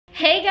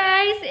Hey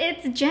guys,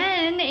 it's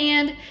Jen,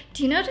 and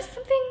do you notice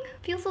something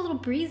feels a little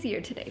breezier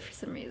today for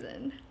some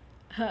reason?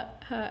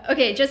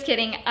 Okay, just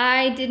kidding.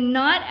 I did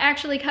not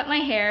actually cut my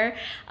hair.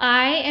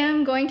 I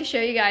am going to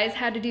show you guys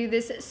how to do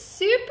this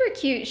super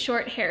cute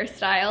short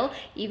hairstyle,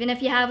 even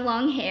if you have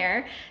long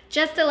hair.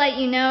 Just to let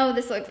you know,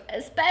 this looks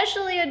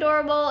especially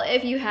adorable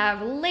if you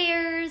have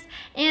layers,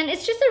 and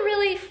it's just a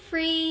really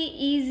free,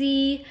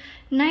 easy,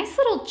 nice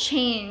little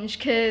change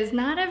because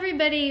not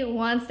everybody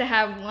wants to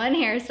have one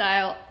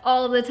hairstyle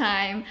all the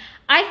time.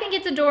 I think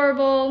it's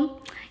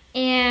adorable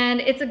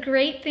and it's a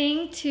great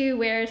thing to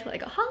wear to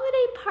like a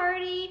holiday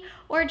party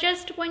or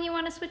just when you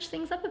want to switch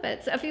things up a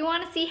bit. So if you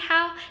want to see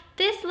how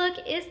this look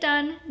is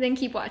done, then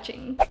keep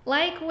watching.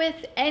 Like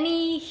with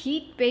any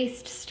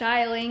heat-based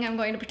styling, I'm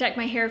going to protect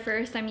my hair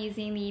first. I'm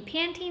using the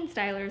Pantene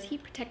Styler's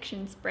Heat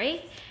Protection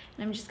Spray,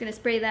 and I'm just going to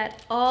spray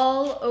that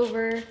all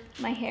over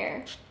my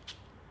hair.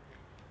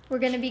 We're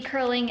gonna be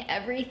curling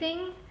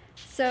everything,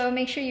 so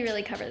make sure you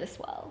really cover this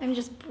well. I'm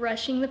just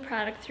brushing the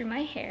product through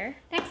my hair.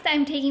 Next,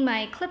 I'm taking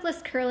my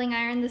clipless curling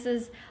iron. This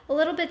is a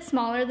little bit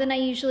smaller than I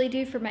usually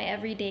do for my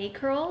everyday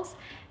curls.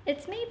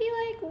 It's maybe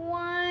like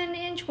 1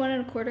 inch,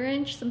 1 1/4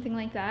 inch, something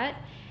like that.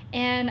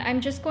 And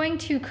I'm just going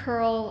to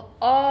curl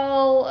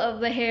all of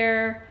the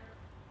hair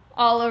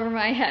all over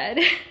my head.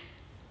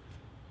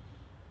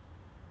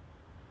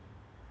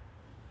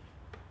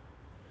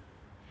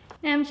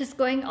 Now I'm just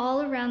going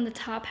all around the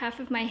top half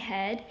of my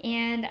head,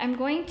 and I'm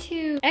going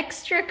to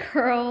extra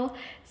curl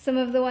some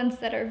of the ones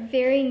that are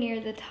very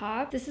near the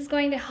top. This is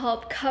going to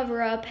help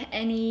cover up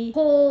any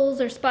holes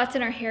or spots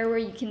in our hair where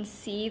you can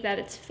see that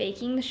it's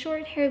faking the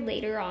short hair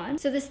later on.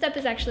 So this step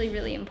is actually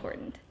really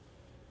important.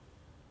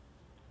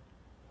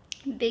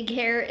 Big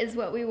hair is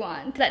what we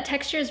want. That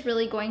texture is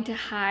really going to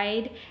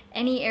hide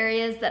any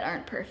areas that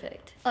aren't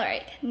perfect. All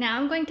right, now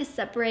I'm going to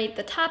separate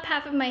the top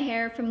half of my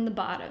hair from the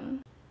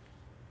bottom.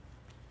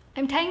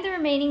 I'm tying the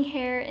remaining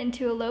hair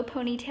into a low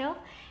ponytail,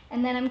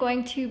 and then I'm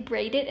going to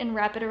braid it and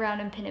wrap it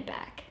around and pin it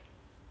back.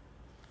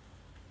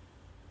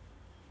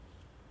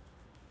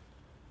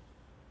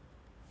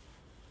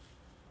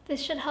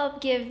 This should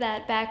help give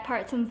that back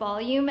part some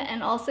volume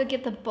and also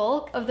get the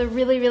bulk of the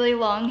really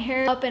long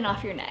hair up and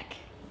off your neck.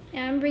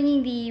 Now I'm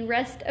bringing the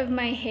rest of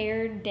my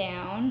hair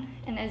down,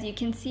 and as you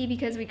can see,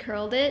 because we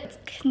curled it, it's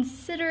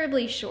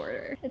considerably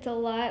shorter. It's a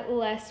lot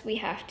less we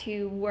have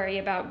to worry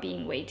about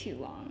being way too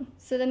long.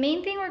 So the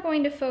main thing we're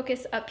going to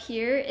focus up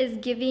here is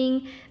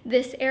giving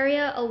this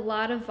area a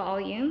lot of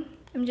volume.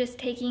 I'm just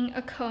taking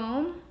a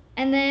comb,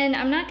 and then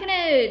I'm not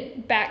gonna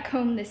back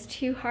comb this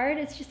too hard,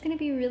 it's just gonna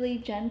be really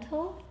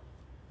gentle.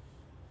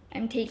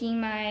 I'm taking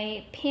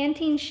my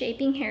Pantene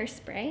shaping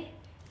hairspray,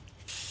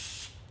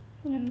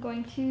 and I'm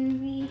going to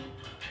the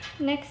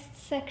next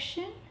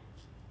section.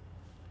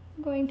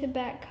 I'm going to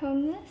back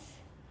comb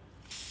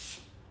this,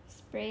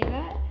 spray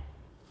that.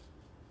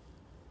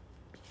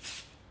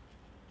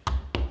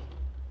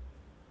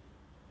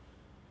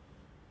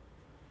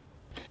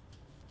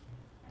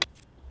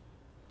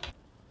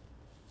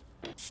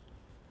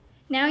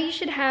 Now you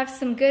should have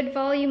some good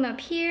volume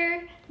up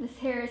here. This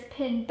hair is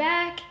pinned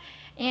back,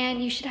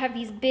 and you should have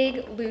these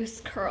big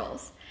loose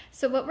curls.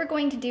 So what we're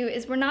going to do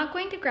is we're not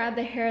going to grab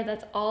the hair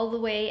that's all the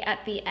way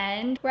at the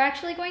end. We're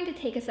actually going to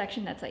take a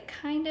section that's like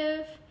kind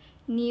of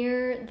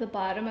near the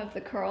bottom of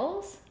the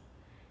curls,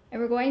 and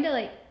we're going to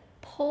like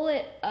pull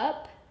it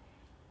up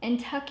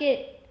and tuck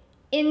it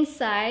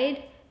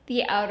inside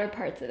the outer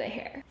parts of the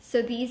hair.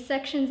 So these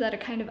sections that are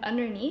kind of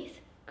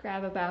underneath,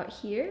 grab about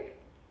here,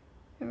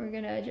 and we're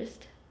gonna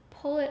just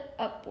pull it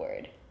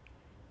upward.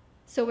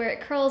 So where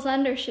it curls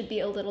under should be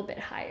a little bit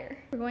higher.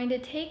 We're going to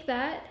take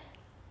that,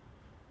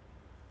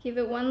 give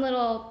it one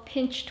little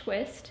pinch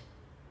twist,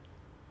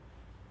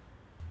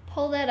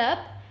 pull that up,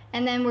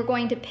 and then we're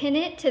going to pin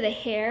it to the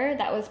hair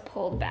that was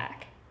pulled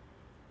back.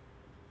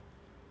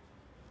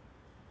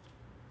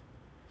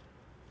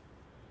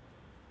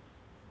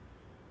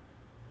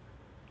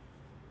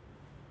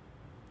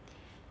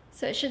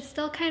 So it should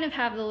still kind of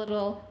have the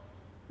little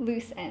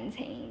loose ends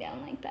hanging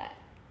down like that.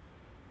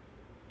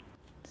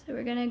 So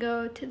we're gonna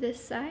go to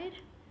this side,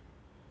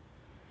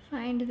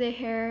 find the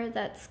hair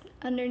that's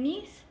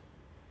underneath.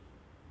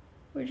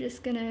 We're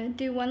just gonna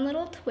do one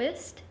little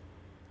twist,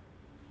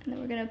 and then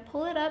we're gonna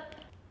pull it up,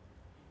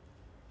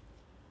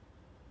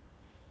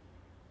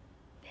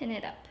 pin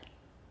it up.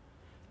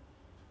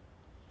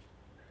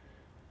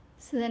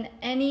 So then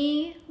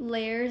any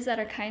layers that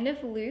are kind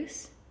of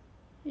loose,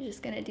 you're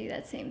just gonna do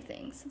that same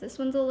thing. So this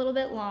one's a little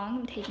bit long.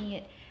 I'm taking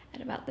it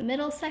at about the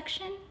middle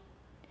section,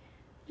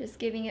 just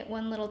giving it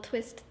one little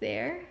twist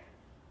there,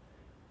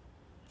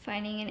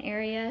 finding an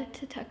area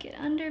to tuck it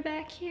under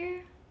back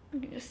here. We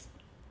can just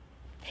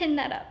pin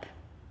that up.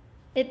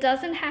 It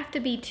doesn't have to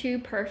be too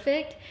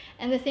perfect,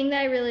 and the thing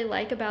that I really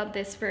like about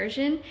this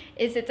version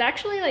is it's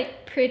actually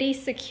like pretty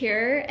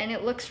secure and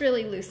it looks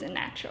really loose and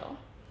natural.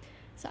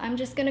 So I'm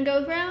just gonna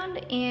go around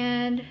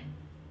and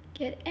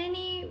get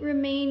any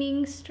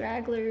remaining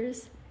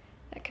stragglers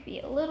that could be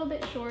a little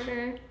bit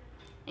shorter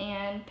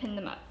and pin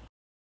them up.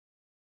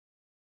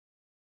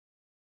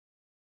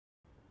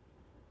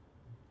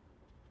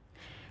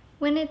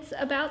 when it's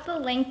about the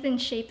length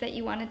and shape that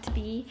you want it to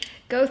be,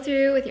 go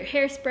through with your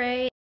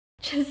hairspray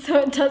just so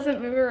it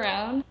doesn't move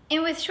around.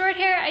 And with short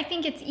hair, I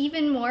think it's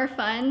even more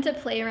fun to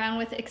play around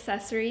with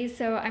accessories,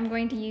 so I'm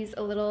going to use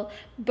a little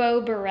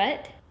bow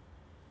barrette.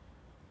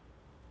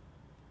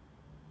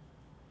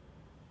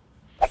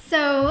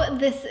 So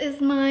this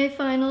is my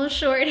final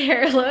short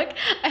hair look.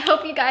 I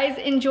hope you guys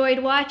enjoyed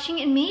watching,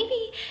 and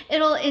maybe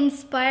it'll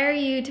inspire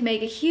you to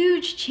make a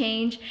huge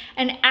change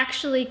and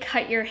actually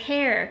cut your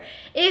hair.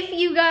 If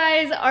you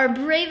guys are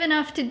brave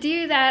enough to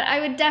do that, I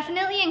would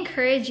definitely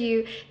encourage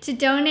you to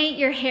donate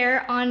your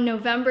hair on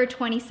November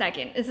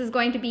 22nd. This is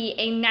going to be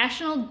a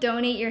National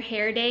Donate Your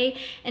Hair Day,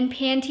 and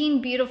Pantene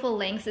Beautiful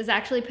Links is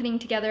actually putting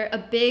together a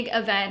big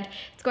event.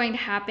 It's going to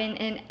happen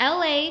in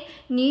LA,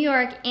 New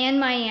York, and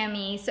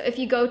Miami. So if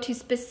you go to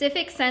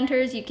specific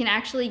centers, you can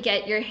actually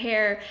get your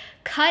hair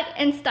cut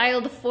and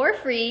styled for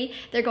free.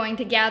 They're going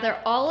to gather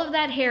all of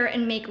that hair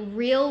and make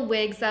real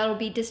wigs that will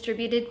be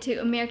distributed to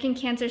American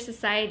Cancer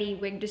Society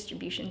wig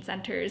distribution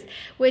centers,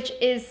 which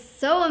is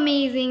so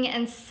amazing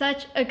and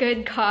such a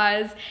good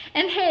cause.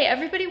 And hey,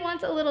 everybody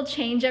wants a little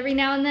change every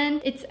now and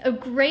then. It's a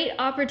great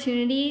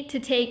opportunity to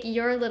take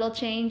your little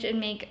change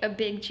and make a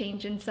big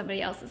change in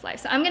somebody else's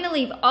life. So I'm gonna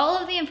leave all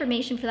of the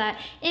information for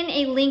that in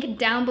a link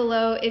down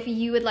below if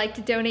you would like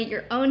to donate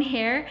your own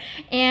hair.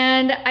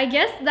 And I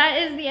guess that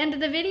is the end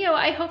of the video.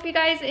 I hope you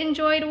guys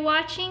enjoyed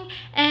watching,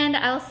 and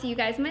I'll see you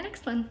guys in my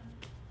next one.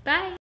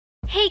 Bye!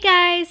 Hey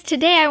guys!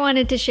 Today I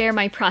wanted to share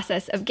my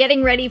process of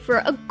getting ready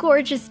for a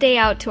gorgeous day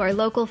out to our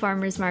local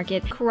farmers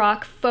market,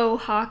 Croc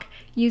Faux Hawk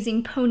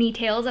using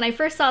ponytails. And I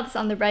first saw this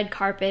on the red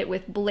carpet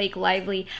with Blake Lively.